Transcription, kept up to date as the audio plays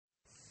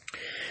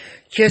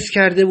کس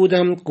کرده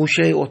بودم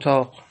گوشه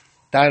اتاق،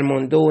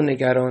 درمانده و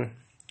نگران،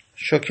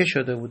 شوکه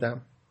شده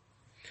بودم.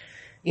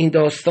 این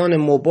داستان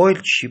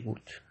موبایل چی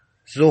بود؟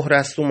 ظهر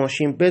از تو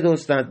ماشین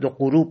بدزدند و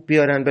غروب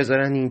بیارن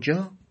بذارن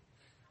اینجا؟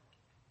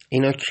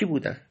 اینا کی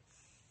بودن؟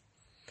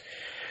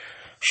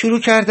 شروع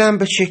کردم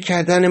به چک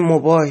کردن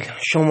موبایل.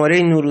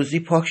 شماره نوروزی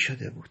پاک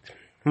شده بود.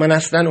 من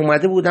اصلا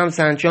اومده بودم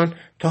زنجان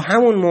تا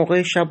همون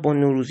موقع شب با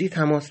نوروزی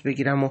تماس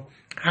بگیرم و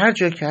هر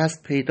جا که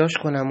هست پیداش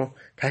کنم و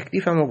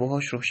تکلیفم رو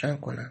باهاش روشن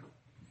کنم.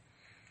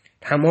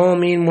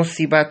 تمام این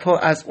مصیبت ها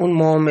از اون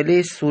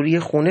معامله سوری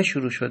خونه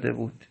شروع شده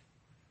بود.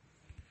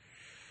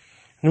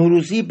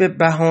 نوروزی به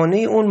بهانه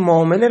اون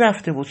معامله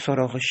رفته بود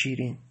سراغ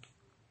شیرین.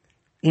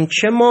 این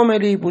چه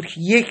معامله‌ای بود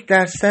که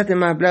 1%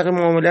 مبلغ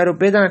معامله رو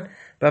بدن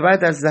و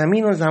بعد از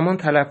زمین و زمان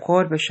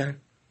طلبکار بشن،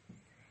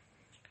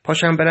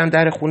 پاشن برن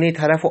در خونه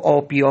طرف و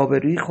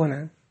آبرویی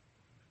کنن.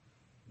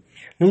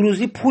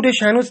 نوروزی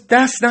پولش هنوز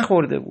دست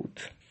نخورده بود.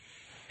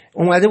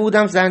 اومده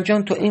بودم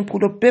زنجان تا این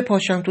پولو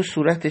بپاشم تو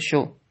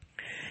صورتشو،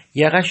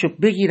 یقشو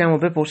بگیرم و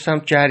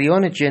بپرسم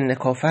جریان جن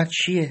کافر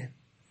چیه؟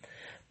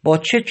 با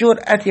چه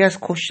جرأتی از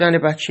کشتن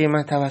بچه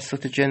من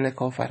توسط جن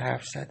کافر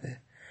حرف زده؟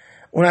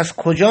 اون از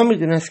کجا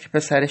میدونست که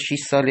پسر 6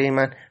 ساله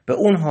من به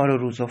اون حال و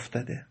روز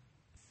افتاده؟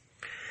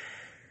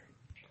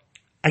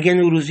 اگه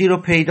نوروزی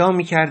رو پیدا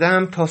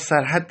میکردم تا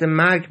سرحد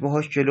مرگ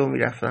باهاش جلو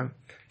میرفتم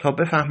تا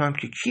بفهمم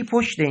که کی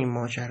پشت این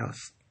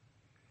ماجراست.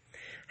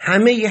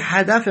 همه ی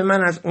هدف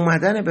من از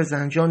اومدن به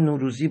زنجان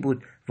نوروزی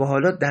بود و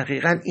حالا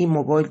دقیقاً این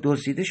موبایل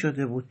دزدیده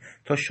شده بود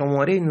تا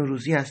شماره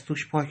نوروزی از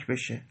توش پاک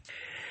بشه.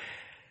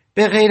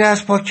 به غیر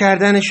از پاک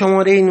کردن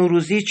شماره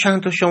نوروزی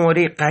چند تا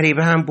شماره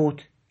غریبه هم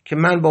بود که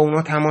من با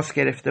اونا تماس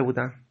گرفته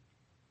بودم.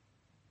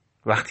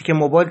 وقتی که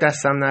موبایل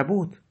دستم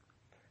نبود،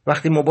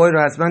 وقتی موبایل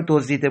رو از من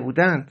دزدیده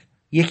بودند،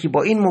 یکی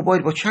با این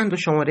موبایل با چند تا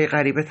شماره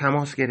غریبه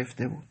تماس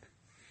گرفته بود.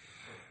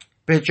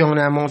 به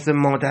جانماز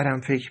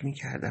مادرم فکر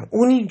میکردم.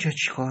 اون اینجا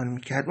چی کار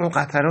میکرد؟ اون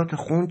قطرات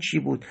خون چی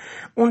بود؟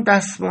 اون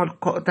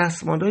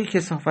دستمالای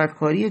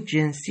کثافتکاری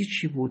جنسی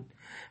چی بود؟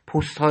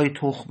 پوست‌های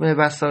تخمه،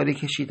 وسایل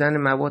کشیدن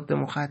مواد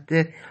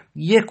مخدر،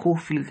 یک کوه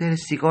فیلتر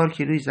سیگار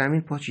که روی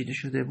زمین پاچیده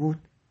شده بود.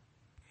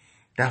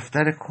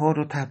 دفتر کار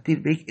رو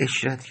تبدیل به یک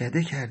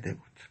اشرتکده کرده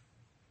بود.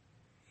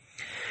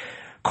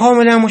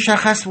 کاملا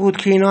مشخص بود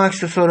که اینا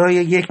اکسسورهای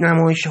یک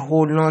نمایش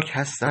هولناک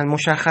هستند.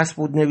 مشخص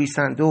بود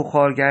نویسنده و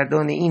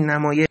کارگردان این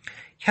نمایش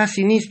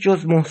کسی نیست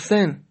جز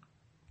محسن،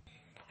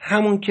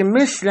 همون که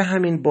مثل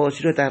همین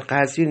بازی رو در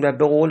قزوین و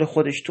به قول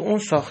خودش تو اون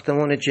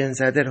ساختمان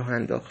جن‌زده رو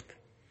انداخت.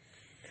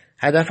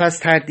 هدف از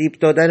تردیب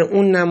دادن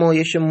اون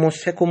نمایش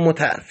مضحک و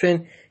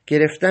متعفن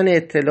گرفتن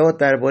اطلاعات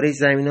درباره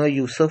زمین‌های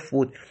یوسف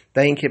بود و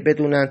اینکه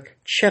بدونن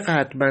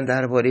چقدر من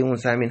درباره اون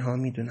زمین‌ها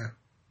میدونم.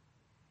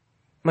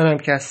 منم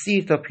که از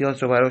سیر تا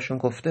پیاز رو براشون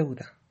گفته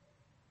بودم.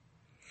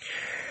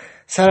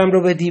 سرم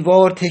رو به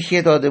دیوار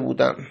تکیه داده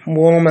بودم.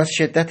 موام از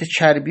شدت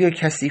چربی و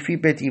کثیفی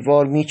به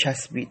دیوار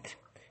میچسبید.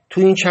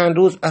 تو این چند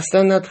روز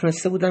اصلا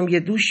نتونسته بودم یه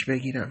دوش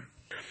بگیرم.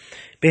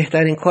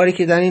 بهترین کاری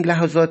که در این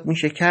لحظات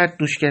میشه کرد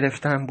دوش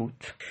گرفتن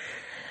بود.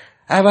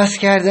 عوض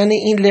کردن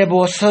این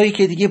لباسایی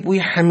که دیگه بوی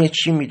همه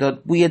چی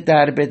میداد. بوی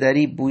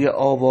دربدری، بوی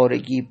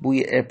آوارگی،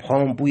 بوی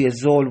ابهام، بوی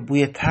ظلم،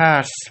 بوی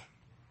ترس.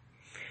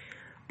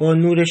 با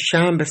نور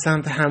شمع به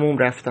سمت حموم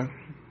رفتم.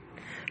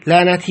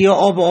 لعنتی ها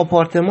آب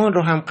آپارتمان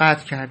رو هم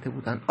قطع کرده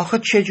بودن. آخه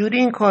چجوری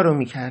این کار رو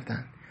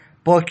میکردن؟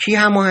 با کی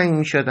هماهنگ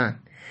میشدن؟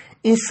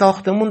 این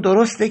ساختمون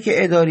درسته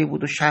که اداری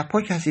بود و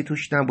شبها کسی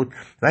توش نبود،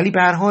 ولی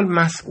به هر حال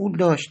مسئول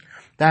داشت.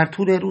 در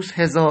طول روز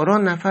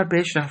هزاران نفر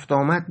بهش رفت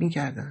آمد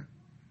میکردن.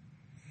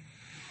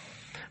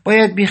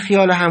 باید بی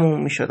خیال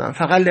همون میشدم.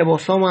 فقط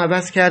لباسامو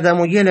عوض کردم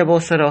و یه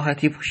لباس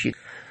راحتی پوشید.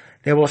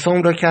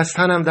 لباسام را که از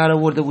تنم در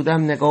آورده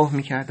بودم نگاه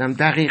میکردم.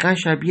 دقیقاً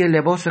شبیه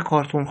لباس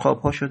کارتون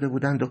خوابها شده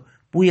بودند و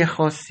بوی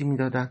خاصی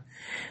میدادن.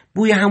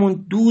 بوی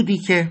همون دودی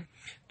که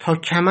تا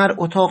کمر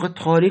اتاق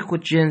تاریک و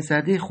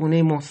جن‌زده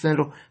خونه محسن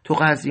رو تو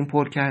قزوین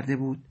پر کرده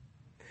بود.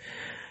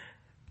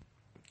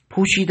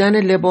 پوشیدن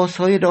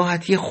لباسهای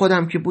راحتی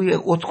خودم که بوی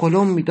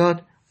اتکلم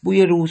میداد،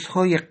 بوی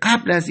روزهای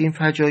قبل از این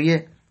فجایع،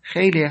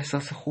 خیلی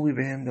احساس خوبی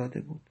بهم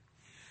داده بود.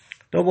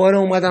 دوباره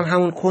اومدم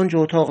همون کنج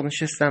اتاق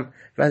نشستم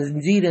و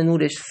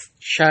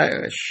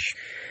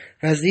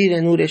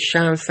زیر نور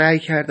شمع سعی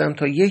کردم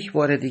تا یک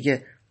بار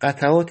دیگه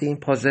قطعات این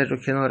پازل رو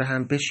کنار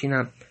هم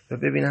بشینم و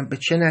ببینم به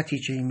چه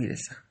نتیجه‌ای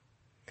میرسم.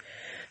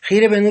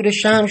 خیره به نور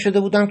شمع شده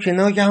بودم که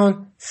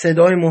ناگهان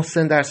صدای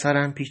محسن در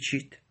سرم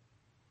پیچید.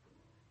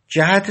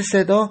 جهت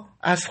صدا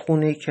از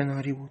خونه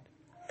کناری بود.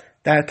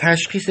 در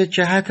تشخیص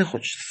جهت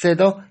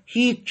صدا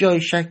هیچ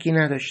جای شکی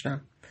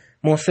نداشتم.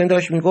 محسن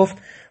داشت میگفت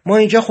ما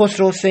اینجا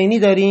خسرو حسینی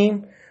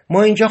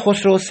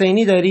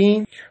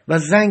داریم و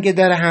زنگ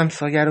در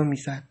همسایه رو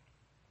میزد.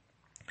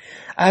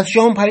 از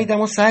جام پریدم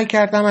و سعی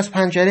کردم از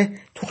پنجره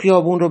تو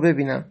خیابون رو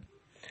ببینم،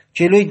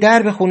 جلوی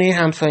درب خونه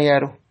همسایه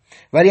رو،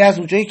 ولی از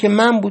اونجایی که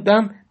من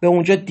بودم به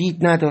اونجا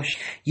دید نداشت.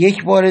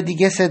 یک بار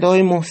دیگه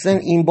صدای محسن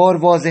این بار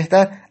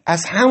واضح‌تر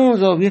از همون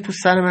زاویه تو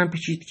سر من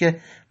پیچید که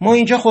ما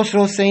اینجا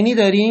خسرو حسینی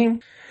داریم.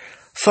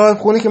 صاحب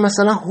خونه که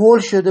مثلا هول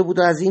شده بود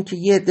از این که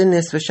یه عده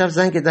نصف شب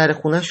زنگ در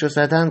خونه‌ش رو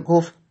زدن،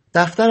 گفت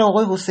دفتر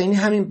آقای حسینی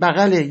همین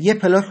بغله، یه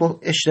پلاک رو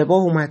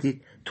اشتباه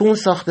اومدید تو اون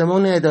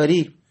ساختمان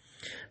اداری.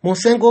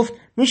 محسن گفت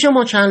میشه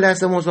ما چند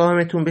لحظه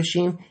مزاحمتون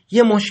بشیم؟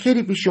 یه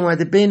مشکلی پیش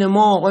اومده بین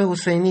ما آقای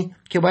حسینی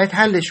که باید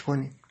حلش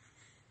کنیم.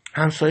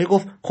 همسایه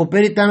گفت خب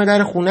برید دم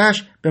در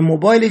خونه‌اش به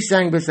موبایلش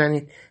زنگ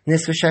بزنید.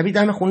 نصف شبی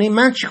دم خونه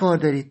من چی کار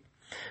دارید؟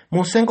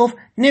 محسن گفت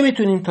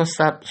نمیتونیم تا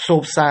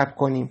صبح صبر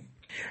کنیم.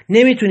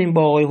 نمیتونیم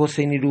با آقای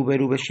حسینی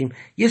روبرو بشیم.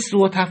 یه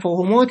سوء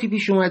تفاهماتی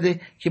پیش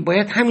اومده که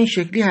باید همین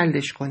شکلی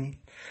حلش کنیم.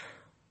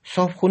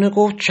 صاحب خونه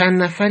گفت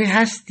چند نفری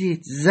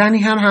هستید؟ زنی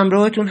هم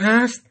همراهتون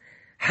هست؟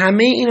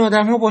 همه این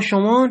آدم ها با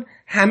شمان؟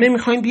 همه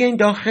میخواین بیاین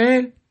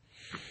داخل؟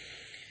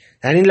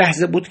 در این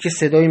لحظه بود که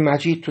صدای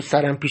مجید تو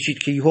سرم پیچید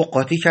که یهو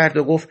قاطی کرد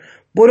و گفت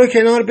برو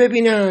کنار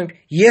ببینم،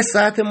 یه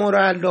ساعت ما رو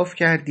علاف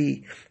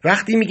کردی.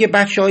 وقتی میگه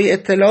بچهای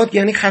اطلاعات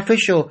یعنی خفه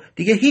شو،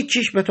 دیگه هیچ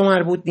چیش به تو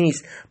مربوط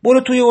نیست.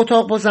 برو توی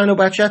اتاق با زن و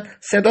بچت،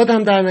 صدات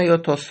هم در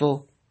نیاد تا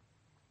صبح.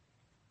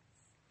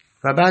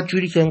 و بعد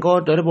جوری که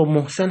انگار داره با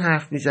محسن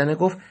حرف میزنه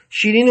گفت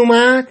شیرین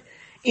اومد؟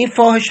 این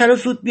فاحشه رو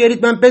زود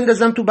بیارید من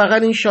بندازم تو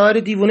بغل این شاعر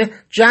دیوونه،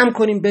 جمع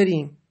کنیم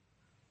بریم.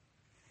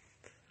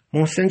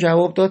 محسن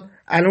جواب داد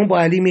الان با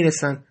علی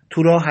میرسن،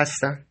 تو راه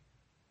هستن.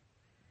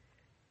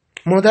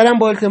 مادرم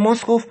با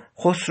التماس گفت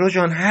خسرو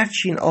جان هر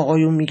چی این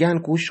آقایون میگن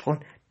گوش کن،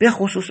 به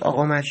خصوص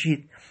آقا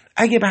مجید.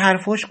 اگه به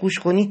حرفاش گوش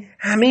کنی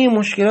همه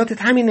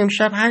مشکلاتت همین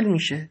امشب حل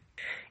میشه.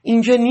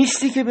 اینجا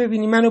نیستی که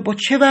ببینی منو با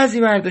چه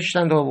وضعی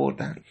برداشتن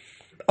آوردن.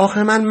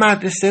 آخه من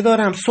مدرسه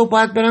دارم، صبح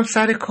باید برم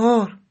سر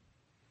کار.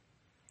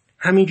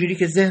 همینجوری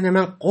که ذهن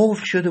من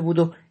قفل شده بود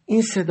و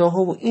این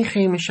صداها و این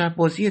خیمه شب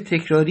بازی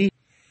تکراری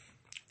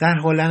در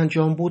حال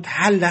انجام بود،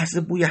 هر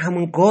لحظه بوی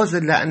همون گاز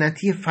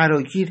لعنتی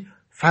فراگیر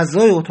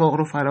فضای اتاق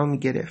رو فرا می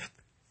گرفت.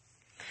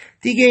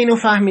 دیگه اینو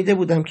فهمیده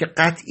بودم که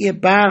قطعی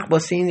برق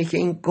واسه اینه که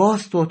این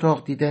گاز تو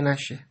اتاق دیده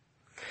نشه.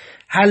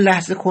 هر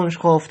لحظه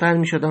کنجکاوتر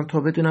می شدم تا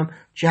بدونم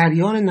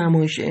جریان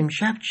نمایش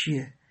امشب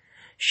چیه.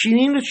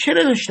 شیرین رو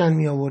چرا داشتن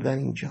می آوردن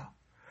اینجا؟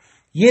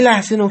 یه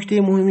لحظه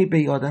نکته مهمی به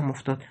یادم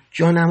افتاد،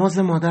 جانماز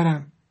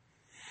مادرم.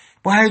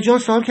 با هیجان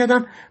سوال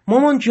کردم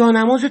مامان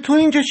جانماز تو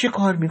اینجا چه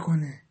کار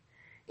میکنه؟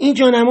 این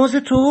جانماز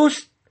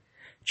توست؟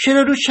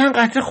 چرا رو چند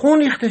قطره خون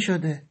ریخته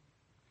شده؟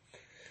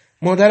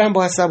 مادرم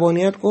با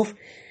عصبانیت گفت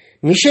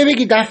میشه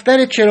بگی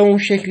دفترت چرا اون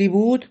شکلی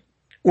بود؟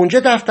 اونجا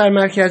دفتر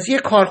مرکزی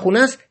کارخونه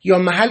است یا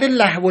محل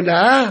لهو و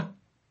لعب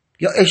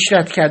یا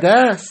اشرت کده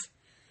است؟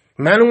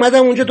 من اومدم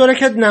اونجا 2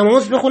 رکعت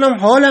نماز بخونم،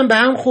 حالم به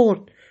هم خورد.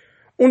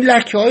 اون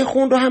لکه های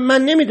خون رو هم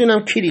من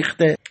نمیدونم کی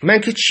ریخته. من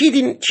که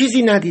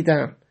چیزی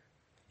ندیدم،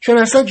 چون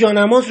اصلا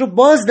جانماز رو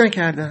باز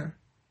نکردم.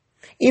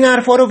 این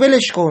حرفا رو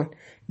ولش کن،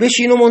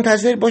 بشین و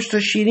منتظر باش تا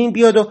شیرین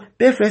بیاد و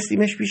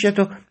بفرستیمش پیش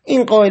تو،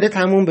 این قاعده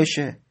تموم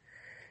بشه.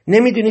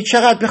 نمیدونی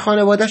چقدر به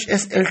خانوادش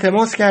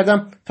التماس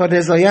کردم تا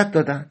رضایت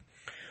دادن.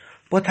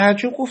 با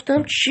تعجب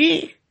گفتم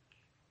چی؟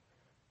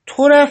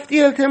 تو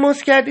رفتی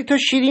التماس کردی تا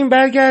شیرین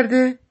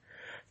برگرده؟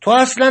 تو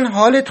اصلا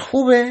حالت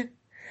خوبه؟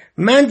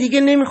 من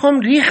دیگه نمیخوام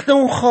ریخت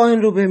اون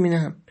خائن رو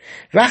ببینم.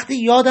 وقتی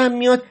یادم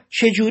میاد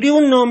چجوری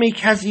اون نامه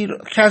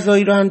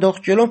کذایی رو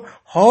انداخت جلوم،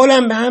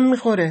 حالم به هم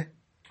میخوره.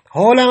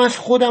 حالم از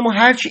خودم و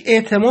هرچی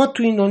اعتماد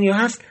تو این دنیا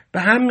هست به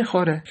هم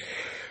میخوره.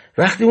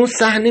 وقتی اون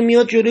صحنه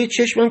میاد جلوی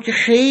چشمم که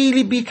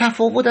خیلی بی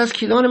تفاوت از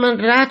کنار من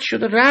رد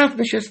شد و رفت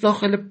نشست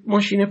داخل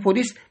ماشین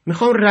پلیس،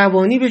 میخوام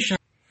روانی بشم.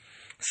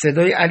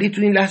 صدای علی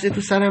تو این لحظه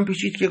تو سرم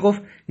پیچید که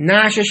گفت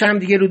نعششم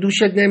دیگه رو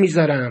دوشت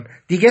نمیذارم،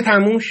 دیگه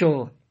تموم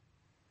شد.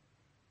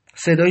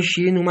 صدای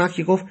شیرین اومد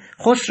که گفت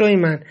خسروی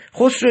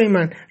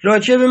من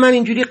راجع به من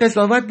اینجوری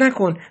قضاوت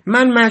نکن،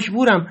 من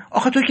مجبورم،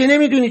 آخه تو که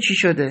نمیدونی چی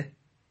شده.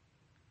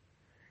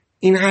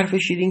 این حرف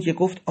شیرین که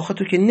گفت آخه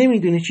تو که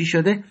نمیدونی چی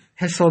شده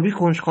حسابی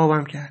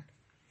کنجکاوم کرد.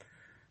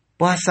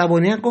 با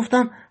عصبانیت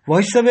گفتم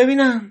وایسا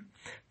ببینم،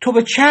 تو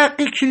به چه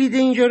حقی کلید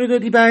اینجا رو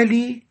دادی به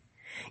علی؟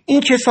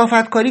 این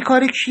کثافتکاری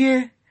کار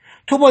کیه؟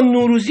 تو با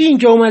نوروزی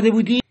اینجا اومده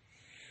بودی؟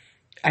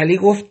 علی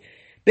گفت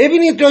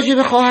ببینید راجع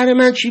به خواهر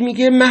من چی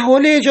میگه،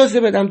 محاله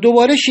اجازه بدم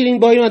دوباره شیرین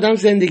با این آدم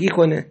زندگی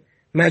کنه.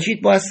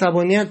 مجید با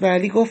عصبانیت به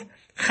علی گفت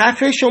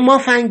خفه شما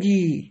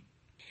فنگی،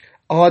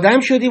 آدم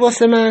شدی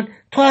واسه من،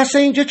 تو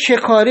اصلا اینجا چه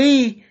کاره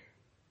ای؟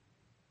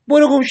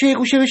 برو گمشه یه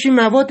گوشه بشین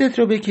موادت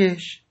رو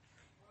بکش.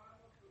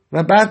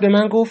 و بعد به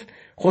من گفت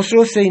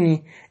خسرو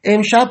حسینی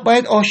امشب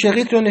باید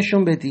عاشقیت رو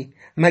نشون بدی.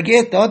 مگه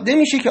ادعاد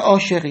نمیشه که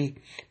عاشقی؟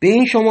 به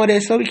این شماره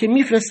حسابی که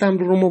میفرستم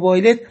رو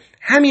موبایلت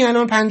همین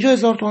الان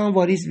 50,000 تومان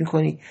واریز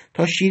میکنی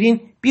تا شیرین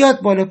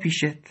بیاد بالا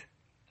پیشت.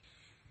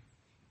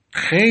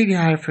 خیلی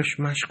حرفش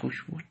مشکوک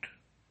بود.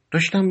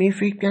 داشتم به این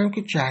فکر کنم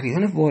که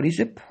جریان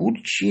واریز پول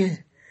چیه؟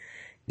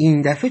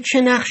 این دفعه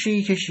چه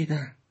نقشه‌ای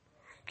کشیدن؟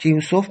 که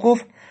یوسف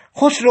گفت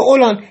خسرو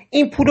اولان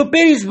این پول رو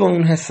بریز به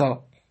اون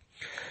حساب،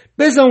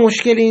 بذار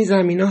مشکل این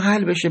زمینا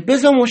حل بشه،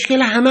 بذار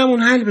مشکل هممون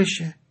حل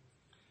بشه.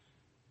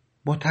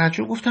 با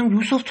تعجب گفتم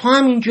یوسف تو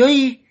هم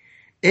اینجایی؟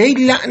 ای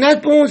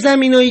لعنت به اون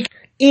زمینایی که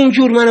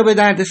اینجور منو به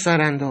درد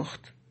سر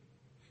انداخت.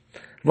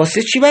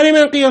 واسه چی برای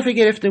من قیافه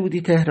گرفته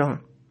بودی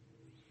تهران؟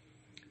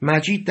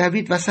 مجید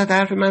دوید وسط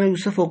حرف من و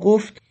یوسف و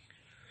گفت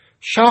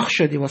شاخ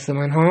شدی واسه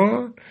من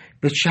ها؟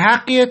 به چه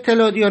حقی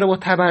اطلاعاتی ها رو با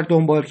تبر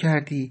دنبال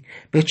کردی؟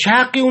 به چه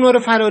حقی اونا رو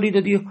فراری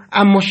دادی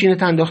اما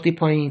ماشینت انداختی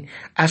پایین؟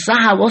 اصلا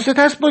حواست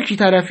هست با کی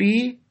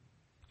طرفی؟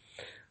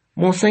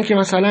 محسن که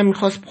مثلا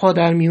میخواست پا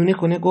در میونه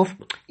کنه گفت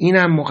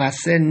اینم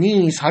مقصر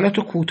نیست، حالا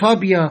تو کوتاه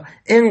بیا،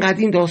 اینقدر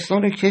این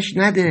داستان رو کش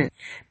نده،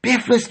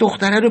 بفرست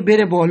دختره رو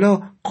بره بالا،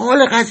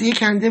 قال قضیه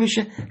کنده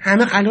بشه،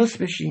 همه خلاص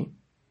بشیم.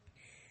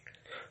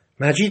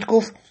 مجید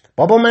گفت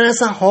بابا من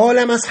اصلا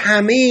حالم از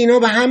همه اینا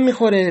به هم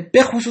میخوره،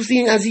 به خصوص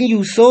این از این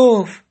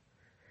یوسف،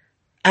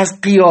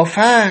 از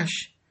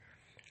قیافش.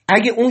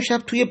 اگه اون شب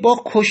توی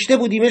باغ کشته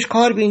بودیمش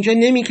کار به اینجا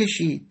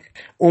نمیکشید.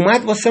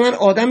 اومد واسه من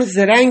آدم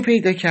زرنگ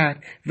پیدا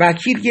کرد،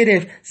 وکیل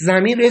گرفت،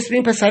 زمین رو اسم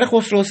این پسر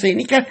خسرو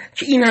حسینی کرد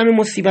که این همه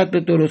مصیبت به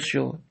درست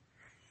شد.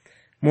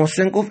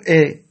 محسن گفت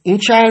این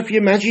چه حرفیه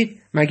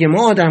مجید؟ مگه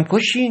ما آدم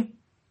کشیم؟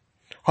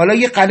 حالا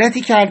یه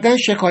غلطی کردن،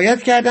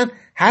 شکایت کردن،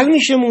 حل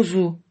میشه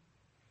موضوع.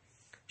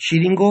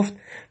 شیرین گفت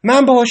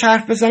من باهاش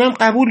حرف بزنم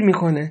قبول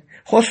میکنه،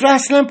 خسرو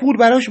اصلا پول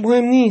براش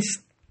مهم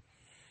نیست.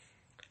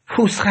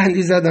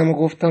 پوزخندی زدم و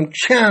گفتم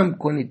چم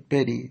کنید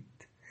برید،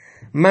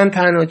 من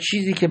تنها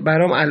چیزی که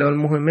برام الان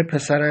مهمه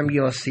پسرم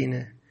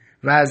یاسینه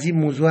و از این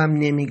موضوع هم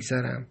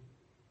نمیگذرم.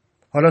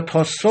 حالا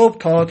تا صبح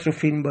تئاتر و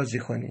فیلم بازی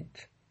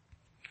کنید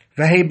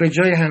و هی به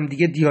جای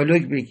همدیگه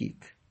دیالوگ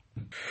بگید.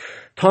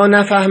 تا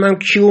نفهمم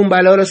کی اون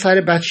بلا رو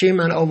سر بچه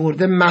من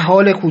آورده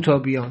محال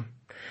کوتاه بیام.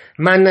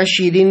 من نه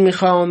شیرین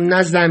میخوام،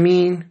 نه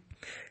زمین،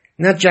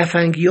 نه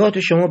جفنگیات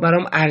شما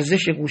برام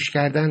ارزش گوش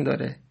کردن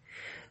داره.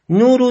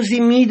 نوروزی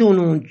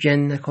میدونون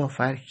جن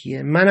کافر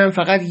کیه. منم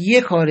فقط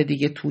یه کار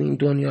دیگه تو این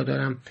دنیا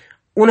دارم،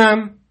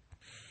 اونم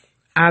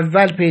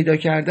اول پیدا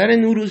کردن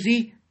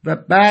نوروزی و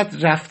بعد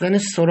رفتن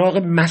سراغ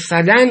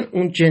مثلا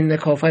اون جن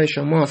کافر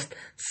شماست،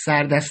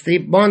 سردسته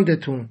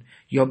باندتون،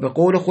 یا به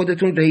قول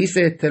خودتون رئیس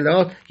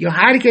اطلاعات، یا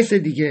هر کس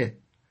دیگه.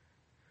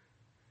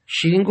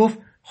 شیرین گفت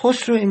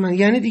خسرو من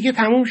یعنی دیگه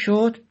تموم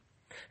شد؟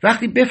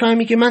 وقتی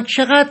بفهمی که من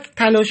چقدر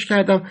تلاش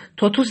کردم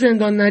تا تو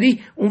زندان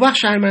نری اون وقت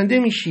شرمنده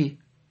میشی.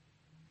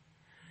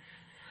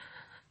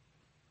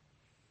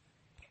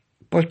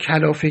 با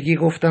کلافگی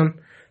گفتم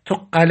تو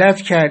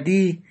غلط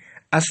کردی،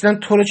 اصلا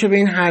تو رو چه به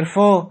این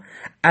حرفا،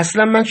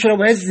 اصلا من چرا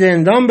باید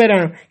زندان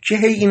برم که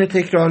هی اینو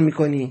تکرار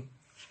میکنی؟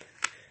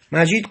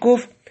 مجید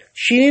گفت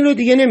شیرین رو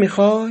دیگه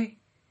نمیخوای؟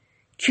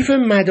 کیف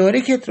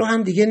مدارکت رو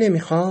هم دیگه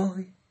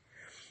نمیخوای؟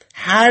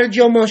 هر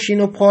جا ماشین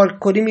رو پارک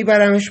کنی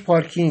میبرمش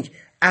پارکینگ،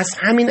 از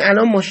همین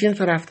الان ماشین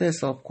تو رفته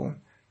حساب کن.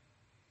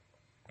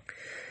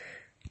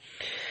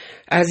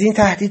 از این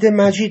تهدید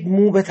مجید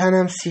مو به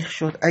تنم سیخ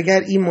شد.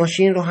 اگر این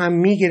ماشین رو هم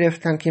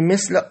میگرفتن که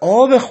مثل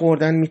آب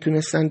خوردن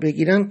میتونستن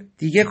بگیرن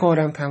دیگه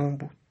کارم تموم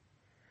بود.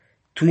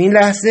 تو این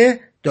لحظه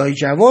دایی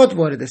جواد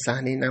وارد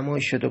صحنه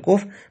نمایش شد و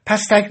گفت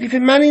پس تکلیف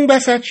من این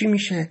وسط چی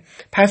میشه؟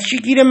 پس چی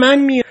گیر من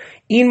میاد؟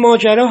 این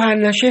ماجرا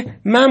حل نشه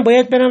من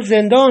باید برم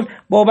زندان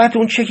بابت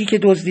اون چکی که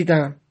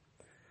دزدیدم.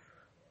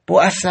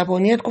 با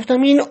عصبانیت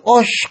گفتم این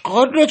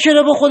آشغال رو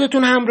چرا با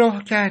خودتون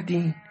همراه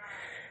کردین؟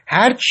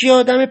 هر چی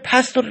آدم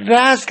پست و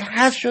رزل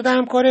هست شده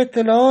همکار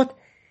اطلاعات،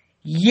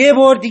 یه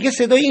بار دیگه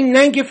صدای این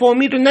ننگ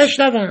فامیل رو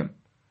نشنوم.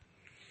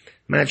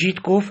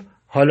 مجید گفت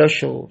حالا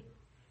شد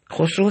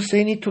خسرو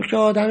حسینی، تو که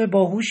آدم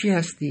باهوشی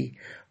هستی،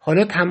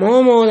 حالا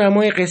تمام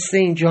آدمای قصه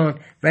اینجان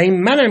و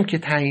این منم که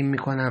تعیین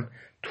میکنم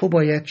تو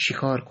باید چی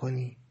کار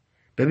کنی.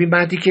 ببین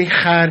بعدی که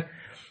خر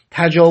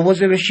تجاوز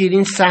به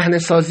شیرین صحنه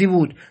سازی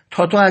بود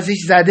تا تو ازش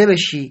زده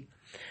بشی.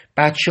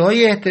 بچه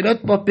های احتیاط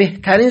با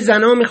بهترین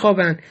زنا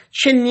میخوابن،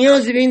 چه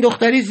نیازی به این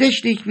دختری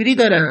زشت یکویری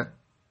دارن؟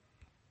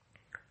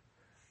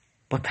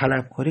 با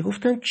طلبکاری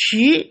گفتم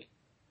چی؟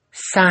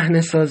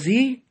 صحنه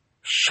سازی؟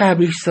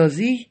 شبیه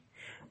سازی؟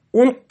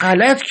 اون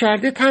غلط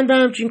کرده تن به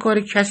همچین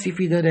کار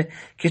کثیفی داره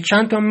که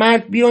چند تا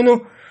مرد بیان و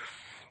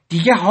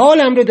دیگه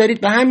حالم رو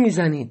دارید به هم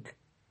میزنید.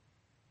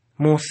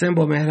 محسن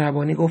با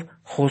مهربانی گفت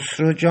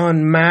خسرو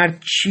جان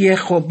مرد چیه؟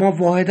 خب ما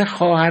واحد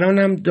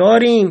خواهرانم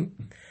داریم،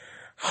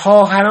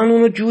 خواهران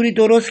اونو جوری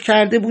درست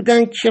کرده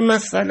بودن که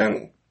مثلا.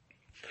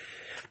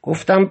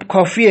 گفتم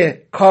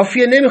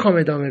کافیه نمیخوام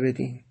ادامه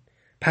بدین.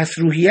 پس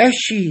روحیش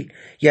چی؟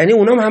 یعنی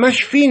اونام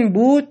همش فیلم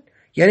بود؟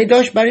 یعنی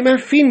داشت برای من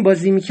فیلم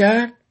بازی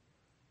میکرد؟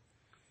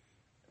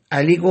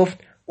 علی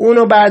گفت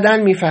اونو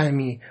بعدن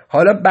میفهمی،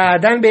 حالا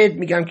بعدن بهت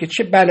میگم که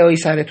چه بلایی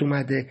سرت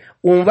اومده،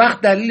 اون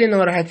وقت دلیل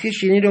ناراحتی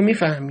شیرین رو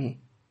میفهمی.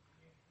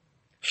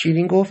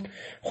 شیرین گفت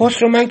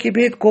خسرو من که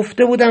بهت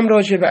گفته بودم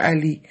راجع به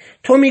علی،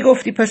 تو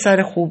میگفتی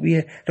پسر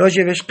خوبیه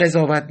راجبش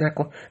قضاوت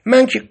نکن،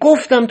 من که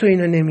گفتم تو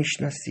اینو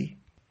نمیشناسی.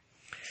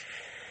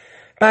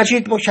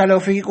 مجید با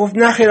کلافگی گفت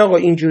نخیر آقا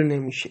اینجور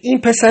نمیشه،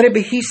 این پسر به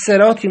هیچ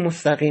صراطی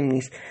مستقیم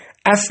نیست،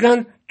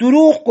 اصلا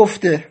دروغ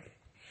گفته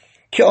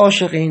که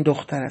عاشق این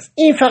دختر است،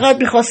 این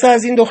فقط میخواسته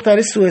از این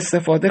دختر سوء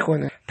استفاده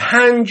کنه.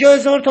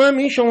 50,000 تومان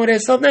این شماره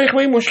حساب نریخ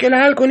ما این مشکل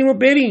حل کنیم و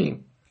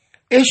بریم.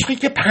 عشقی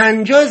که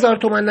 50,000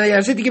 تومان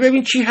نیارزه دیگه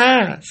ببین چی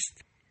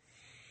هست.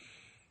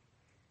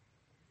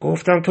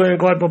 گفتم تو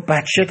انگار با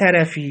بچه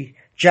طرفی،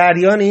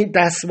 جریان این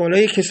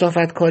دستمالای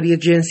کثافتکاری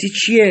جنسی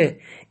چیه؟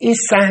 این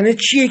صحنه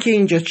چیه که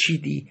اینجا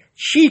چیدی؟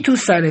 چی تو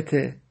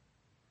سرته؟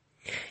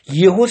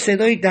 یهو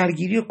صدای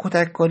درگیری و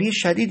کتککاری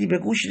شدیدی به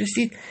گوش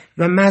رسید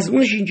و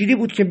مضمونش اینجوری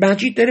بود که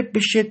مجید داره به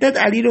شدت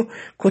علی رو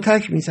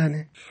کتک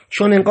میزنه،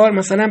 چون انگار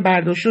مثلا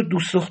برداشته و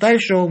دوست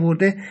دخترش رو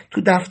آورده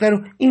تو دفتر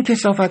و این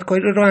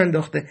کثافتکاری رو راه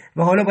انداخته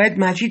و حالا باید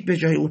مجید به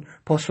جای اون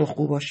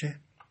پاسخگو باشه.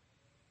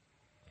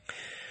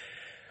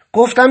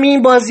 گفتم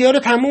این بازی ها رو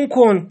تموم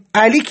کن.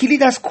 علی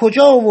کلید از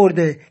کجا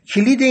آورده؟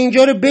 کلید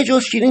اینجا رو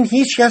بجز شیرین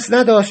هیچ کس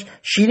نداشت.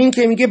 شیرین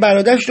که میگه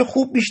برادرش رو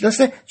خوب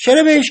میشناسه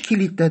چرا بهش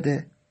کلید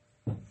داده؟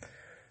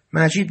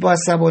 مجید با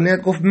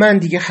عصبانیت گفت من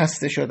دیگه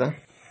خسته شدم.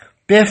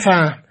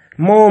 بفهم،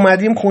 ما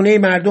اومدیم خونه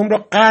مردم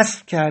رو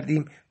غصب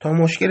کردیم تا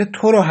مشکل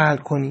تو رو حل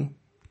کنیم.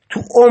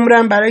 تو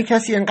عمرم برای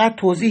کسی انقدر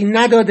توضیح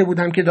نداده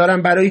بودم که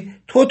دارم برای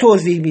تو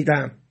توضیح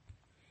میدم.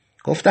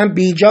 گفتم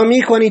بیجا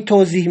میکنی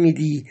توضیح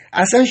میدی،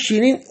 اصلا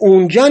شیرین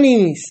اونجا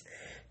نیست.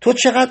 تو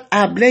چقدر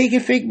ابلهی که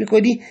فکر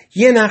میکنی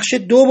یه نقشه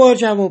 2 بار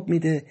جواب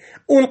میده.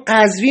 اون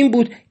قزوین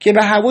بود که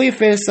به هوای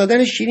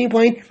فرستادن شیرین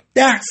پایین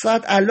 10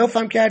 ساعت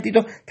علافم کردید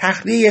و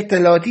تخلیه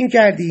اطلاعاتیم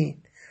کردید.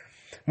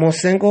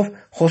 محسن گفت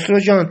خسرو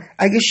جان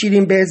اگه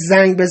شیرین به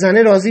زنگ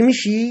بزنه راضی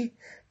میشی؟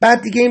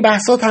 بعد دیگه این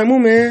بحثا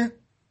تمومه؟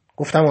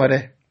 گفتم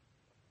آره.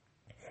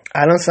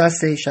 الان ساعت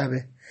 3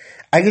 شبه.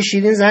 اگه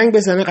شیرین زنگ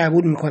بزنه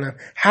قبول میکنم،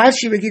 هر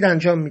چی بگید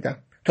انجام میدم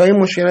تا این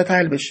مشکلات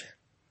حل بشه.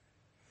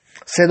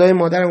 صدای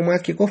مادرم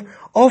اومد که گفت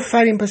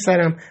آفرین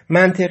پسرم،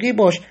 منطقی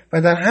باش،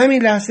 و در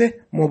همین لحظه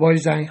موبایل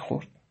زنگ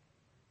خورد.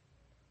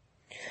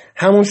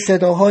 همون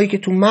صداهایی که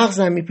تو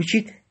مغزم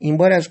میپیچید این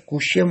بار از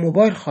گوشی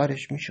موبایل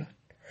خارج میشد،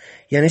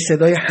 یعنی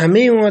صدای همه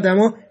اون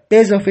آدما به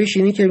اضافه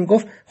شیرین که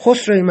میگفت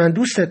خسروی من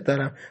دوستت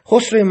دارم،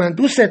 خسروی من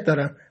دوستت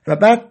دارم، و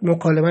بعد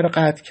مکالمه رو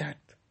قطع کرد.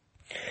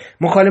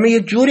 مکالمه یه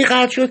جوری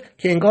قطع شد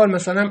که انگار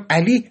مثلا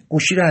علی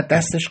گوشی رو از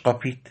دستش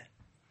قاپید.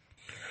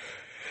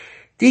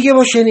 دیگه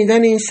با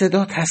شنیدن این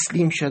صدا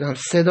تسلیم شدم.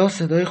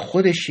 صدای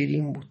خود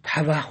شیرین بود،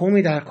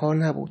 توهمی در کار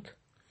نبود.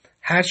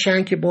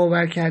 هرچند که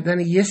باور کردن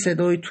یه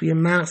صدای توی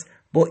مغز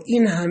با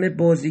این همه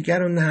بازیگر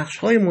و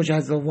نقش‌های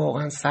مجزا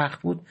واقعا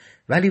سخت بود،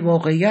 ولی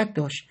واقعیت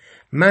داشت.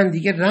 من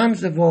دیگه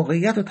رمز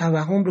واقعیت و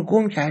توهم رو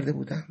گم کرده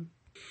بودم.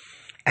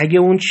 اگه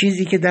اون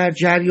چیزی که در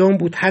جریان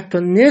بود حتی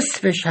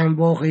نصفش هم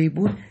واقعی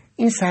بود،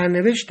 این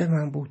سرنوشت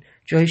من بود.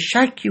 جای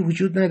شکی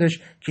وجود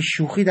نداشت که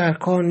شوخی در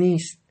کار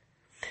نیست.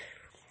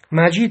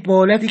 مجید با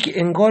حالتی که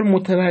انگار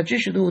متوجه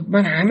شده بود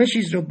من همه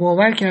چیز رو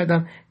باور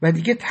کردم و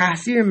دیگه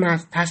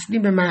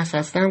تسلیم به محض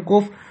هستم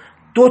گفت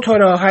 2 تا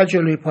راه حل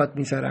جلوی پات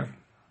میذارم.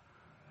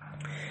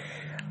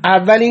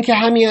 اول اینکه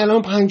همین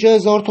الان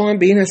 50,000 تومان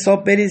به این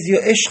حساب بریزی و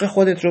عشق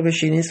خودت رو به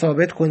شیرین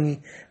ثابت کنی،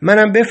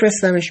 منم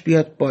بفرستمش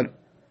بیاد بالا.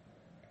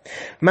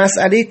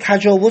 مسئله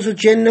تجاوز و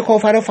جن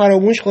کافر رو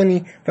فراموش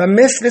کنی و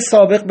مثل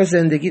سابق به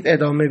زندگیت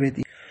ادامه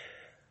بدی.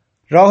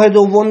 راه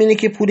دوم اینه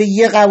که پول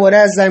یه قواره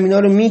از زمینا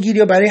رو میگیری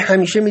و برای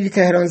همیشه میری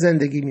تهران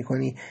زندگی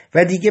میکنی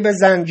و دیگه به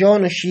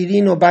زنجان و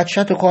شیرین و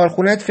بچت و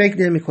کارخونت فکر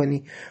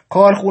نمیکنی.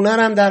 کارخونه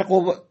هم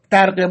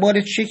در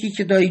قبال چکی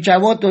که دایی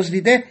جواد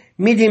دزدیده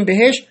میدیم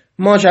بهش،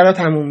 ماجرا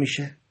تموم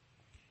میشه.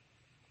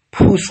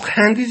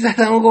 پوزخندی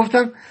زدم و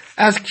گفتم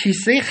از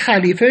کیسه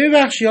خلیفه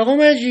ببخشی آقا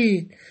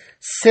مجید،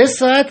 3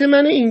 ساعت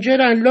منو اینجا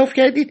رلاف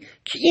کردید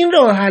که این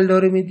راه حل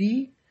رو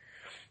میدی؟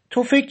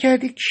 تو فکر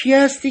کردی کی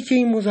هستی که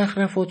این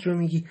مزخرفات رو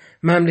میگی؟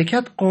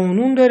 مملکت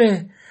قانون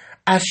داره.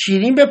 از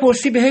شیرین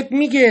بپرسی بهت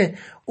میگه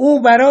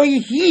او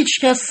برای هیچ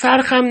کس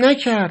سرخم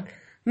نکرد.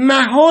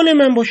 محال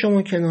من با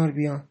شما کنار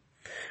بیام.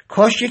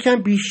 کاش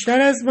یکم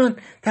بیشتر از من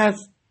از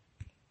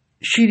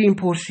شیرین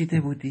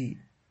پرسیده بودی.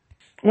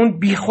 اون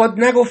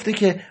بیخود نگفته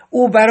که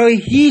او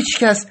برای هیچ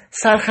کس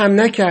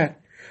سرخم نکرد.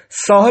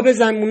 صاحب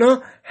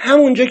زمونا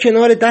همونجا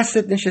کنار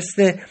دستت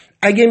نشسته.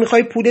 اگه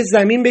میخوای پول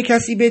زمین به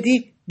کسی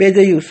بدی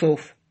بده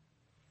یوسف.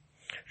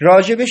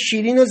 راجب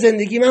شیرین و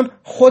زندگیم هم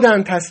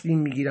خودم تصمیم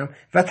میگیرم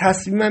و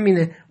تصمیمم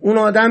اینه اون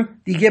آدم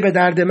دیگه به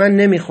درد من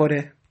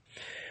نمیخوره.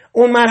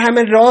 اون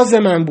مرهم راز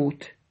من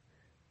بود.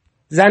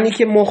 زنی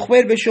که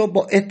مخبر بشه و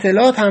با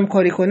اطلاعات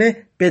همکاری کنه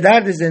به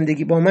درد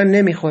زندگی با من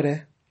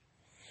نمیخوره.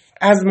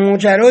 از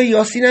ماجرای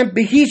یاسینم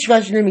به هیچ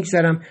وجه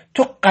نمیگذرم.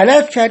 تو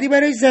غلط کردی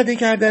برای زده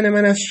کردن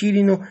من از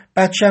شیرین و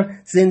بچم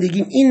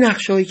زندگیم این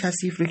نقشه‌های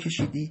کثیف رو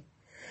کشیدی.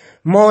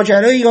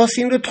 ماجرای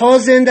یاسین رو تا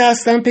زنده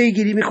هستم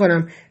پیگیری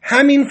میکنم.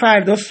 همین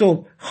فردا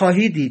صبح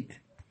خواهی دید.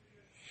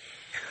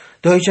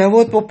 دایی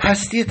جواد با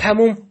پستی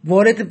تمام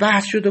وارد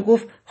بحث شد و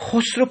گفت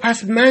خسرو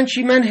پس من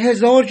چی؟ من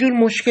 1000 جور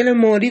مشکل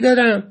مالی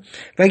دارم،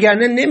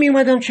 وگرنه نمی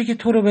اومدم چه که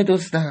تو رو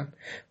بدزدم.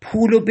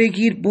 پولو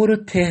بگیر برو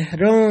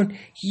تهران.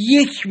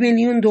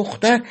 1,000,000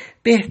 دختر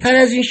بهتر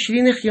از این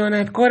شیرین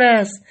خیانتکار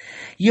است.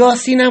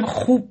 یاسینم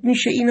خوب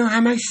میشه. اینا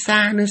همش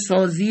صحنه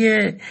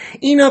سازیه.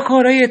 اینا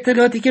کارهای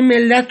اطلاعاتی که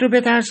ملت رو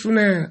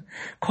بترسونه.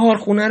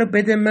 کارخونه رو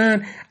بده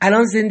من.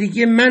 الان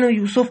زندگی من و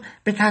یوسف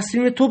به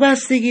تصمیم تو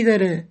بستگی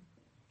داره.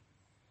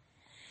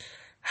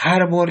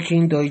 هر بار که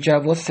این دایی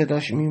جواد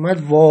صداش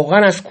میومد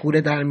واقعا از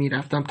کوره در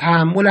میرفتم.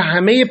 تحمل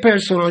همه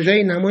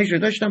پرسوناژهای نمایش رو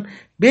داشتم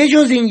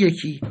بجز این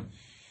یکی.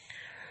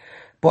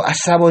 با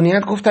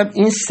عصبانیت گفتم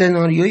این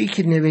سناریویی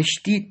که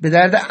نوشتید به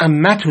درد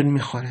عمتون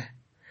میخوره.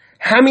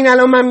 همین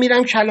الان من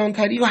میرم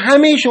کلانتری و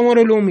همه شما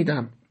رو لو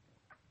میدم.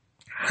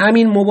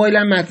 همین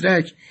موبایلم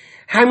مدرک،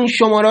 همین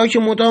شماره‌ای که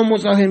مدام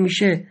مزاحم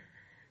میشه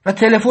و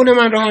تلفن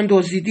من رو هم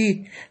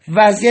دزدیدید.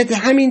 وضعیت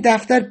همین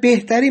دفتر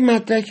بهترین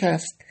مدرک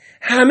هست.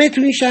 همه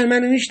تو این شهر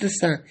منو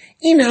میشناسن.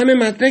 این همه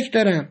مدرک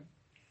دارم.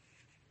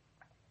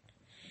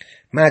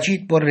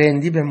 مجید با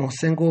رندی به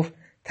محسن گفت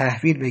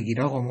تحویل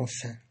بگیر آقا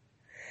محسن.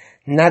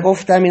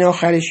 نگفتم این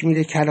آخرش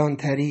میره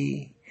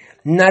کلانتری،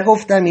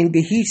 نگفتم این به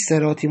هیچ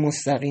صراطی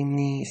مستقیم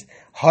نیست.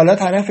 حالا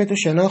طرفتو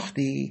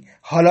شناختی،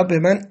 حالا به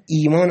من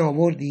ایمان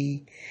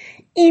آوردی.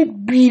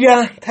 این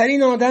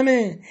بیرحمترین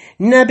آدمه.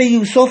 نه به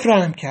یوسف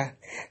رحم کرد،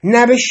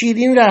 نه به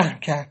شیرین رحم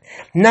کرد،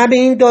 نه به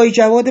این دایی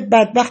جواد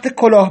بدبخت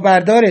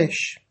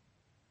کلاهبردارش.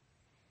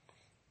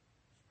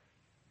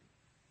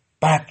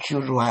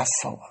 بدجور رو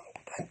اعصابم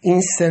بودن.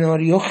 این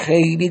سناریو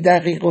خیلی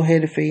دقیق و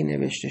حرفه‌ای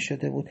نوشته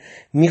شده بود.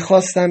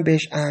 میخواستم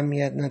بهش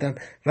اهمیت ندم،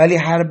 ولی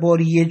هر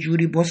بار یه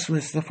جوری با سوء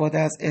استفاده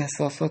از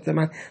احساسات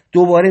من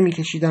دوباره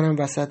میکشیدنم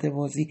وسط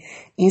بازی.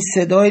 این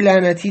صدای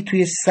لعنتی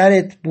توی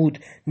سرت بود،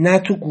 نه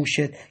تو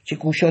گوشت، که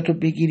گوشاتو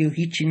بگیری و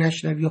هیچی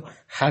نشنوی و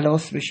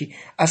خلاص بشی.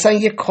 اصلا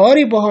یه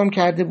کاری باهام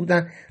کرده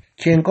بودن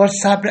که انگار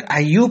صبر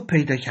ایوب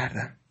پیدا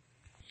کردم.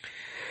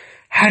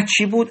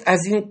 هرچی بود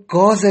از این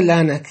گاز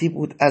لعنتی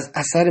بود، از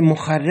اثر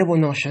مخرب و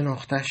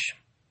ناشناختش.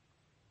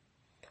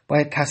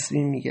 باید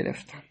تصمیم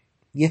میگرفتم،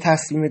 یه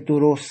تصمیم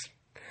درست.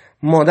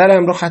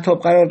 مادرم رو خطاب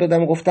قرار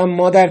دادم، گفتم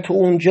مادر تو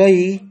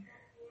اونجایی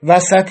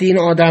وسط این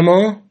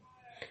آدما؟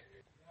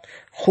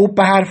 خوب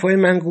به حرفای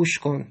من گوش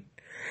کن.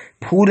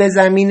 پول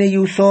زمین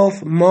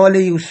یوسف مال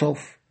یوسف،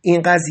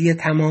 این قضیه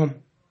تمام.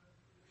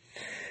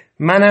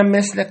 منم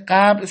مثل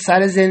قبل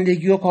سر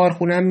زندگی و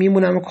کارخونم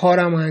میمونم و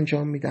کارم رو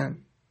انجام میدم.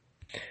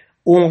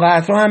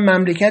 اونقدر رو هم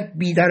مملکت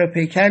بیدر و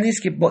پیکر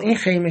نیست که با این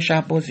خیمه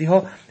شب بازی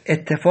ها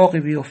اتفاقی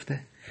بیفته.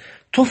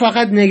 تو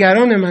فقط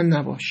نگران من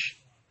نباش.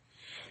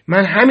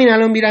 من همین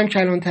الان میرم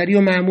کلانتری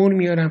و مأمور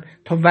میارم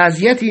تا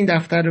وضعیت این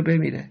دفتر رو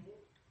بمیره.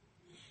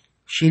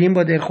 شیرین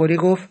با دلخوری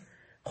گفت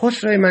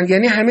خسروی من،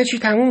 یعنی همه چی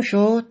تموم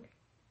شد؟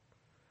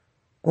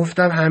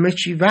 گفتم همه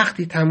چی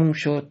وقتی تموم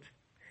شد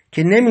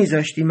که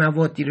نمیذاشتی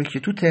موادی رو که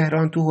تو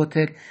تهران تو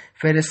هتل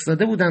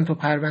فرستاده بودن تو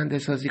پرونده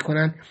سازی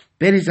کنن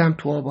بریزم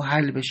تو آب و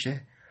حل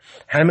بشه.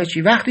 همه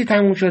چی وقتی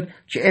تموم شد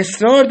که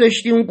اصرار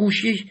داشتی اون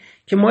گوشی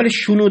که مال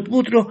شنود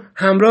بود رو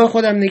همراه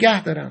خودم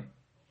نگه دارم.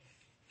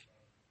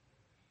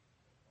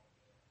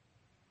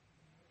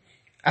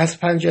 از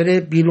پنجره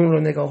بیرون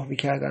رو نگاه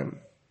میکردم.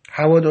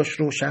 هوا داشت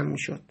روشن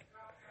میشد.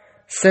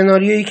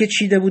 سناریویی که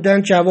چیده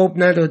بودن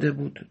جواب نداده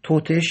بود.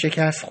 توطئه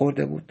شکست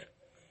خورده بود.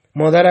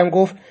 مادرم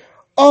گفت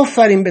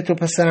آفرین به تو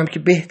پسرم که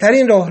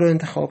بهترین راه رو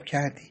انتخاب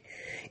کردی.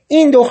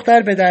 این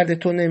دختر به درد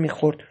تو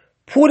نمیخورد.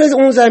 پول از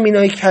اون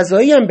زمینای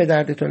کذایی هم به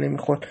درد تو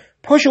نمیخورد.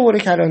 پاشو برو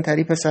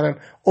کلانتری پسرم،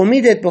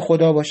 امیدت به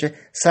خدا باشه.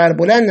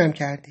 سربلندم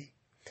کردی.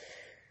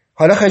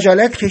 حالا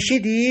خجالت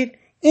کشیدی؟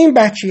 این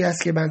بچه‌ای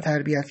است که من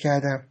تربیت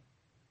کردم.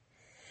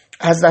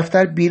 از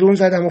دفتر بیرون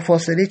زدم و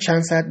فاصله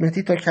چند صد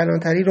متری تا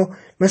کلانتری رو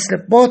مثل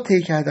باد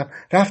طی کردم.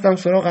 رفتم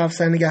سراغ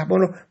افسر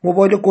نگهبان و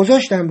موبایل رو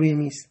گذاشتم روی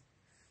میز.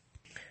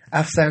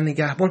 افسر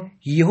نگهبان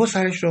یهو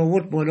سرش رو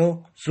آورد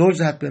بالا، زل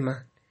زد به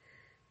من.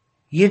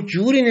 یه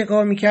جوری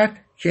نگاه میکرد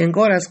که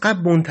انگار از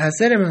قبل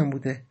منتظر من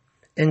بوده.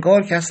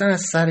 انگار که اصلا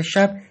از سر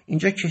شب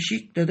اینجا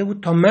کشید داده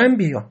بود تا من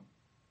بیام.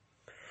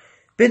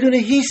 بدون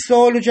هیچ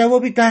سوال و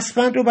جوابی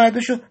دستبند رو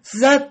برداشت و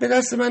زد به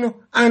دست من و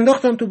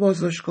انداختم تو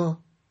بازداشتگاه.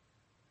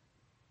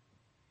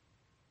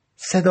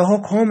 صداها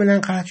کاملا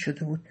قطع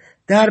شده بود.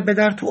 در به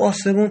در تو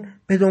آسمون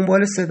به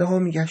دنبال صداها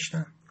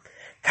میگشتم.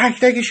 تک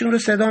تکشون رو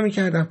صدا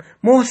میکردم.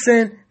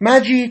 محسن،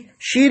 مجید،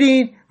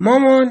 شیرین،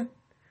 مامان.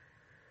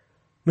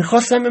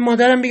 میخواستم به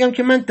مادرم بگم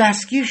که من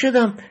دستگیر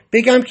شدم،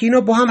 بگم که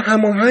اینا با هم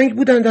هماهنگ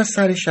بودند از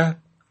سر شب،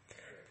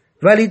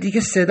 ولی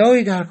دیگه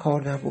صدایی در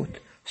کار نبود.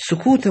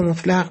 سکوت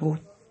مطلق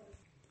بود.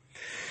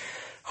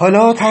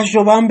 حالا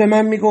تجربه‌ام به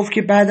من میگفت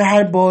که بعد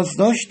هر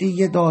بازداشتی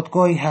یه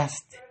دادگاهی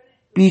هست،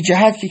 بی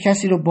جهت که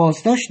کسی رو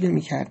بازداشت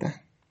نمی‌کردن.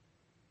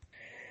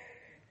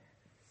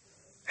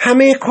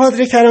 همه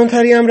کادر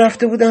کلانتری هم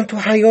رفته بودن تو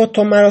حیاط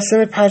تا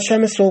مراسم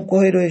پرچم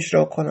صبحگاهی رو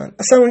اجرا کنن.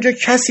 اصلا اونجا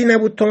کسی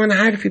نبود تا من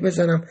حرفی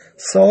بزنم،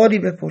 سوالی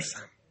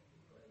بپرسم.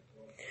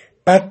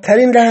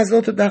 بدترین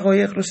لحظات و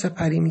دقایق رو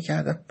سپری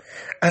می‌کردم.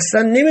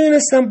 اصلا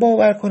نمی‌دونستم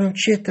باور کنم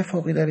چه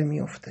اتفاقی داره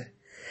میفته.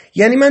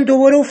 یعنی من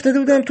دوباره افتاده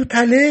بودم تو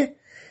تله؟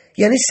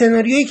 یعنی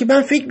سناریویی که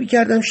من فکر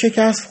می‌کردم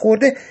شکست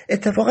خورده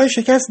اتفاقا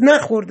شکست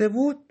نخورده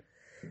بود؟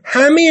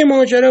 همه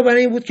ماجرا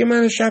برای این بود که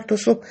من شب تا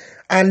صبح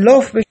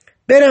الاف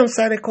برم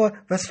سر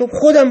کار و صبح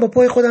خودم با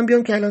پای خودم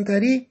بیام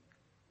کلانتری.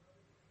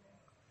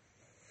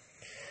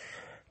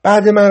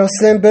 بعد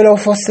مراسم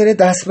بلافاصله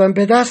دستم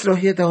به دست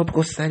راهی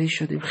دادگستری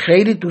شدیم.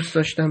 خیلی دوست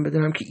داشتم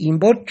بدونم که این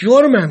بار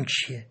جرمم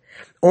چیه،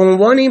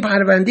 عنوان این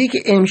پرونده‌ای که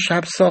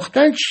امشب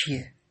ساختن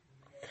چیه.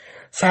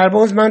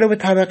 سرباز من رو به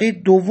طبقه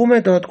دوم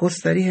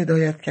دادگستری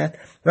هدایت کرد.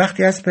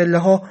 وقتی از پله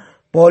ها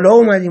بالا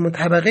اومدیم و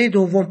طبقه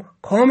دوم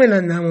کاملا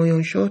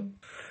نمایان شد،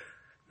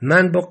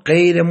 من با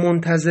غیر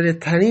منتظره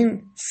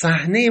ترین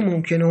صحنه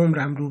ممکن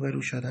عمرم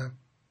روبرو شدم.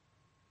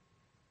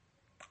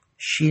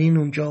 شیرین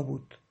اونجا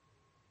بود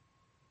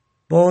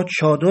با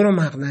چادر و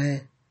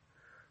مقنعه،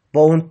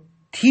 با اون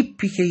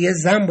تیپی که یه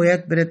زن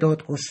باید بره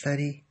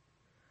دادگستری،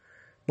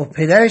 با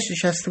پدرش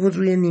نشسته بود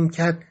روی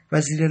نیمکت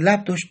و زیر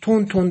لب داشت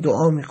تون تون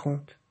دعا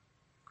میخوند.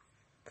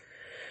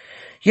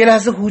 یه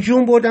لحظه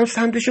هجوم بردم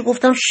سمتش و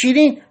گفتم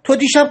شیرین تو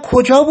دیشب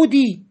کجا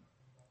بودی؟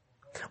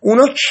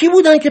 اونا کی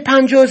بودن که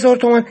 50,000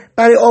 تومان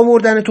برای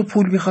آوردن تو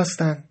پول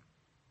میخواستن؟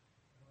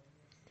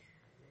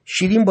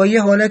 شیرین با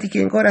یه حالتی که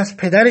انگار از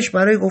پدرش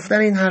برای گفتن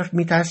این حرف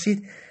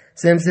میترسید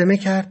زمزمه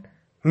کرد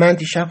من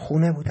دیشب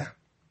خونه بودم.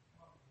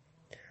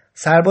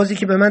 سربازی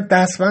که به من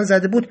دستبند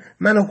زده بود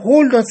منو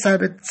هل داد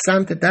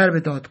سمت درب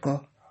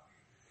دادگاه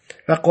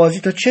و قاضی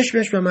تا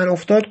چشمش به من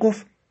افتاد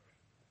گفت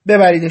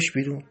ببریدش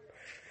بیرون.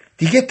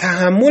 دیگه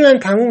تحملم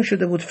تموم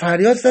شده بود.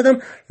 فریاد زدم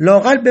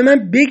لااقل به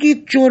من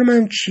بگید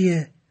جرمم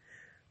چیه.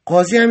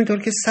 قاضی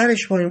همینطور که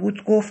سرش پایین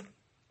بود گفت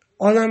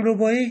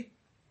آدمربایی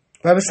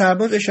و به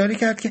سرباز اشاره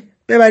کرد که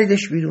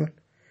ببریدش بیرون.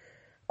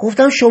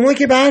 گفتم شما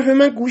که به حرف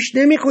من گوش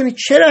نمی کنید،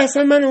 چرا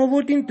اصلا من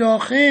آوردین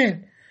داخل؟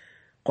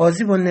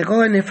 قاضی با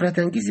نگاه نفرت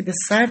انگیزی به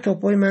سر تا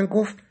پای من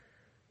گفت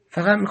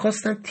فقط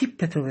میخواستم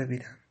تیپتو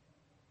ببینم.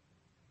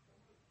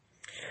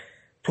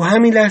 تو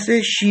همین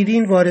لحظه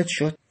شیرین وارد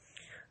شد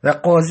و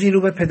قاضی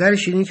رو به پدر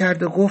شیرین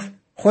کرد و گفت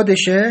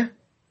خودشه؟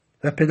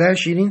 و پدر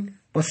شیرین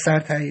با سر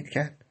تایید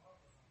کرد.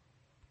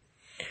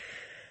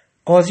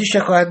 قاضی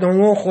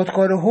شکایتنامه و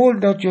خودکار هول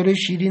داد جلوی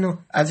شیرین و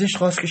ازش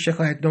خواست که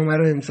شکایتنامه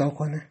رو امضا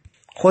کنه.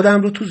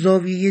 خودم رو تو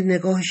زاویه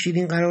نگاه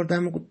شیرین قرار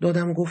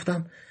دادم و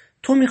گفتم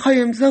تو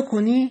میخوای امضا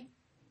کنی؟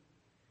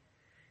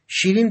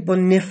 شیرین با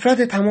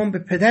نفرت تمام به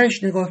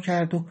پدرش نگاه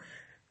کرد و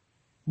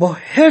با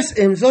حرص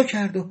امضا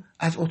کرد و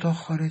از اتاق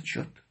خارج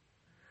شد.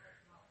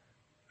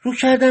 رو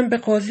کردم به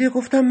قاضی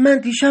گفتم من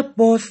دیشب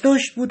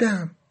بازداشت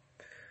بودم،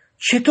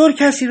 چطور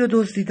کسی رو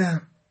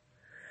دزدیدم؟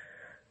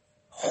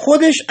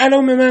 خودش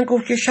الان به من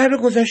گفت که شب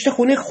گذشته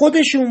خونه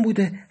خودشون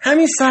بوده،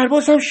 همین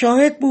سرباز هم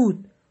شاهد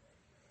بود.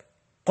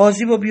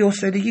 قاضی با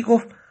بی‌حوصلگی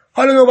گفت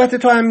حالا نوبت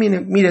تو هم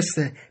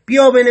میرسه،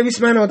 بیا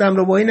بنویس من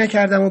آدمربایی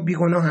نکردم و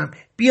بیگناهم،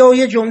 بیا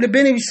یه جمله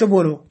بنویس و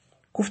برو.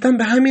 گفتم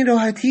به همین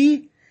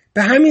راحتی؟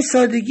 به همین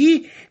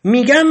سادگی؟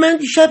 میگم من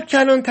دیشب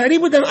کلانتری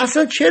بودم،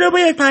 اصلا چرا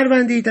باید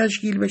پرونده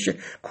تشکیل بشه؟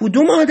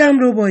 کدوم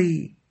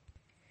آدمربایی؟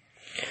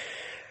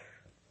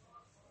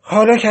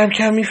 حالا کم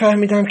کم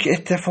میفهمیدم که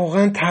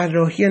اتفاقا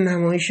طراحی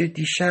نمایش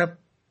دیشب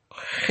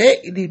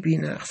خیلی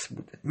بی‌نقص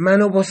بوده.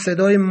 منو با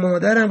صدای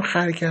مادرم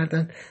خر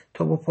کردن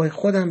تا با پای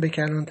خودم به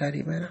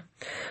کلانتری برم.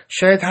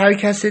 شاید هر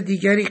کس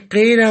دیگری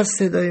غیر از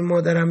صدای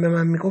مادرم به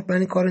من میگفت من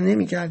این کارو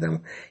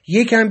نمی‌کردم،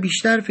 یکم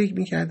بیشتر فکر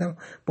می‌کردم،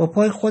 با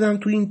پای خودم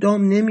تو این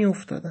دام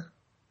نمی‌افتادم.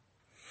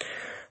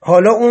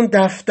 حالا اون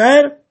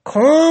دفتر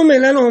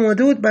کاملا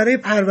آماده بود برای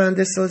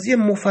پرونده سازی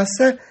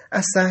مفصل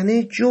از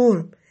صحنه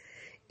جرم.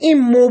 این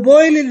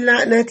موبایل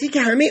لعنتی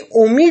که همه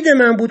امید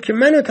من بود که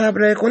منو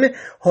تبرئه کنه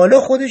حالا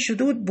خودش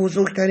شده بود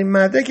بزرگترین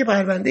مدرک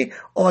پرونده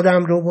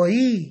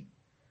آدمربایی.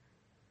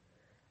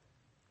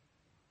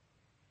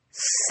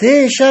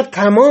 3 شب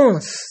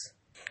تماس،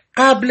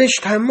 قبلش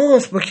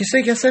تماس با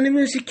کسایی که اصلا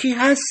نمی‌دونستی کی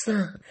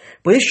هستن،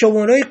 با یه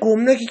شماره‌های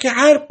گمناکی که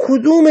هر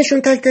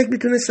کدومشون تک تک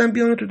میتونستن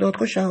بیان تو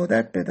دادگاه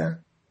شهادت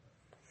بدن.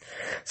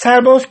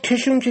 سرباز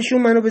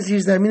کشون منو به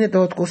زیرزمین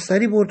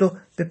دادگستری برد و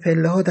به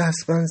پله ها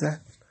دستبند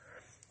زد.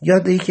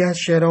 یاد یکی از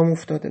شعرام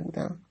افتاده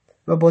بودم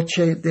و با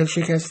چه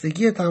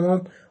دلشکستگی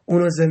تمام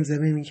اونو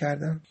زمزمه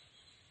میکردم.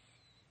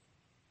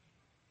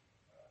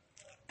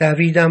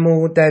 دویدم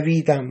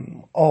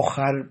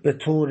آخر به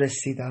تو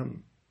رسیدم،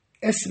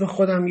 اسم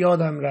خودم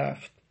یادم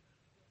رفت،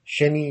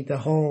 شنیده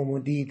هامو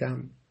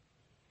دیدم.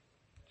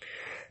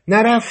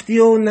 نرفتی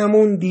و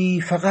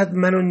نموندی، فقط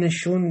منو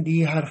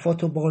نشوندی،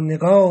 حرفاتو با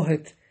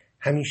نگاهت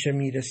همیشه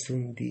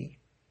میرسوندی.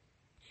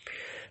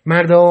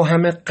 مردا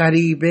همه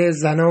غریبه،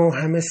 زنا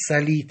همه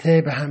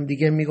سلیته، به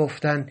همدیگه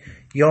میگفتن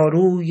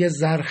یاروی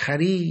زر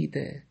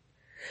خریده.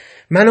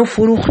 منو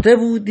فروخته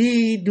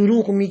بودی،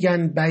 دروغ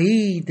میگن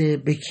بعیده،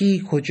 به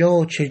کی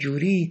کجا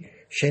چجوری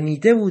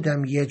شنیده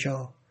بودم یه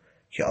جا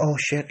که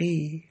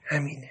عاشقی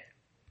همینه.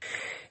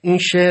 این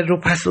شعر رو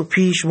پس و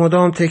پیش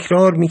مدام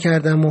تکرار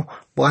میکردم و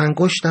با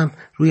انگشتم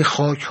روی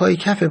خاکهای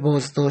کف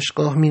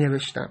بازداشتگاه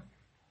مینوشتم.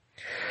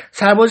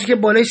 سربازی که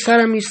بالای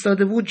سرم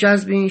ایستاده بود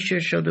جذب این شعر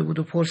شده بود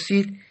و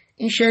پرسید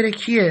این شعر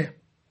کیه؟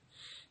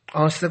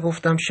 آسته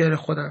گفتم شعر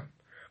خودم.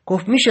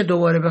 گفت میشه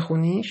دوباره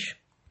بخونیش؟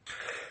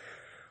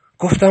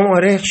 گفتم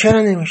آره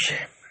چرا نمیشه.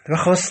 و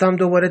خواستم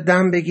دوباره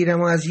دم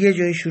بگیرم و از یه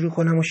جایی شروع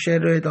کنم و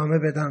شعر رو ادامه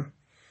بدم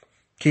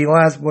که ایوا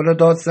از بالا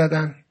داد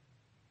زدن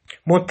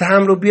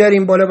متهم رو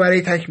بیاریم بالا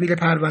برای تکمیل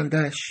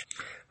پروندهش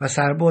و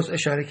سرباز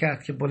اشاره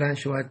کرد که بلند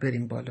شو باید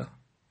بریم بالا.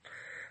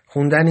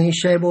 خوندن این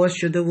شعر باعث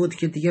شده بود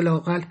که دیگه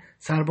لااقل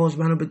سرباز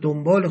منو به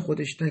دنبال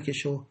خودش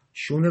نکشه و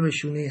شونه به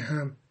شونه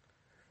هم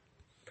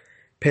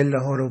پله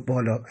ها رو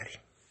بالا بریم.